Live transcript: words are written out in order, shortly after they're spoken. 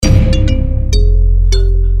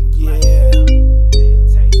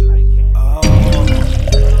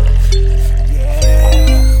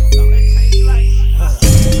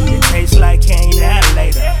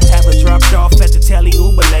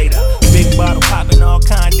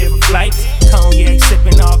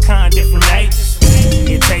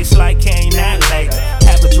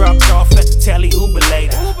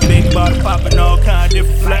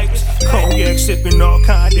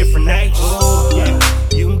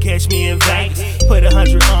catch me in Vegas. Put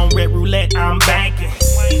 100 on red roulette, I'm banking.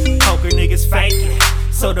 Poker niggas faking,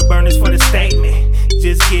 so the burners for the statement.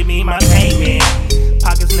 Just give me my payment.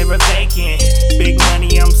 Pockets never vacant. Big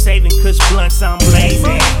money I'm saving, kush blunts I'm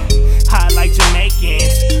blazing. High like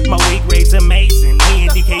Jamaicans, my weed rate's amazing. Me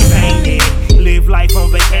and DK.FADED, live life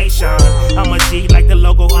on vacation. I'm a G like the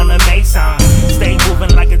logo on a Mason. Stay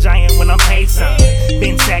moving like a giant when I'm pacing.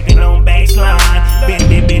 Been sagging on baseline. Been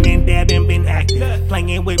dipping and dabbing, been active.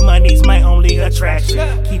 Playing with money's my only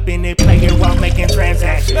attraction. Keeping it playing while making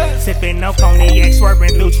transactions. Sipping on cognac,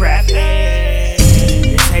 swerving through traffic.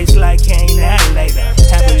 It tastes like cane that later.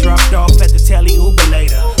 Have it dropped off at the telly Uber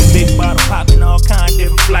later. Big bottle popping all kind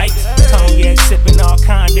different flights. Cognac sipping all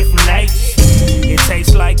kind different nights. It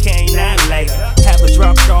tastes like cane that later. Have it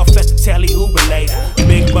dropped off at the telly Uber later.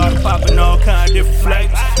 Big bottle popping all kind different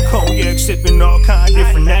flights. Cognac sipping all kind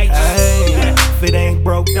different nights. If it ain't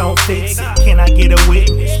broke, don't fix it. Can I get a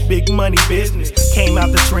witness? Big money business. Came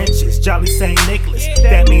out the trenches. Jolly St. Nicholas.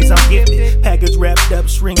 That means I'm gifted. Package wrapped up,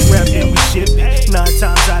 shrink wrapped, and we ship it. 9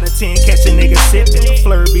 times out of 10, catch a nigga sipping.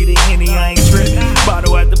 Flurby the Henny, I ain't tripping.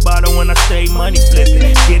 Bottle at the bottle when I stay money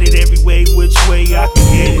flipping. Get it every way, which way I can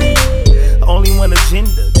get it. Only one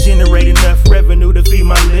agenda, generate enough revenue to feed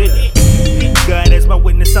my litter. God as my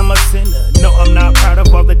witness, I'm a sinner. No, I'm not proud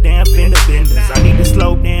of all the damn fender benders. I need to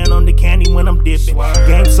slow down on the candy when I'm dipping.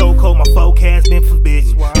 Game so cold, my forecast been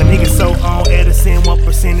forbidden. A nigga so on Edison,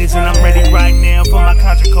 1%, and I'm ready right now for my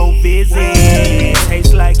contra code visit.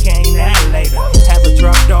 Tastes like cane that later. Have it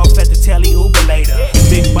dropped off at the telly Uber later.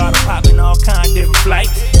 Big bottle popping all kind different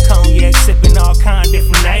flights. Cognac sipping all kind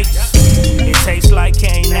different nights. It tastes like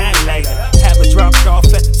cane that later. Have it dropped off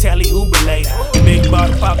at the telly Uber later. Big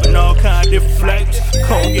bottle popping all kind different flights.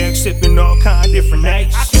 Cognac sipping all kind different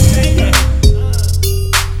nights.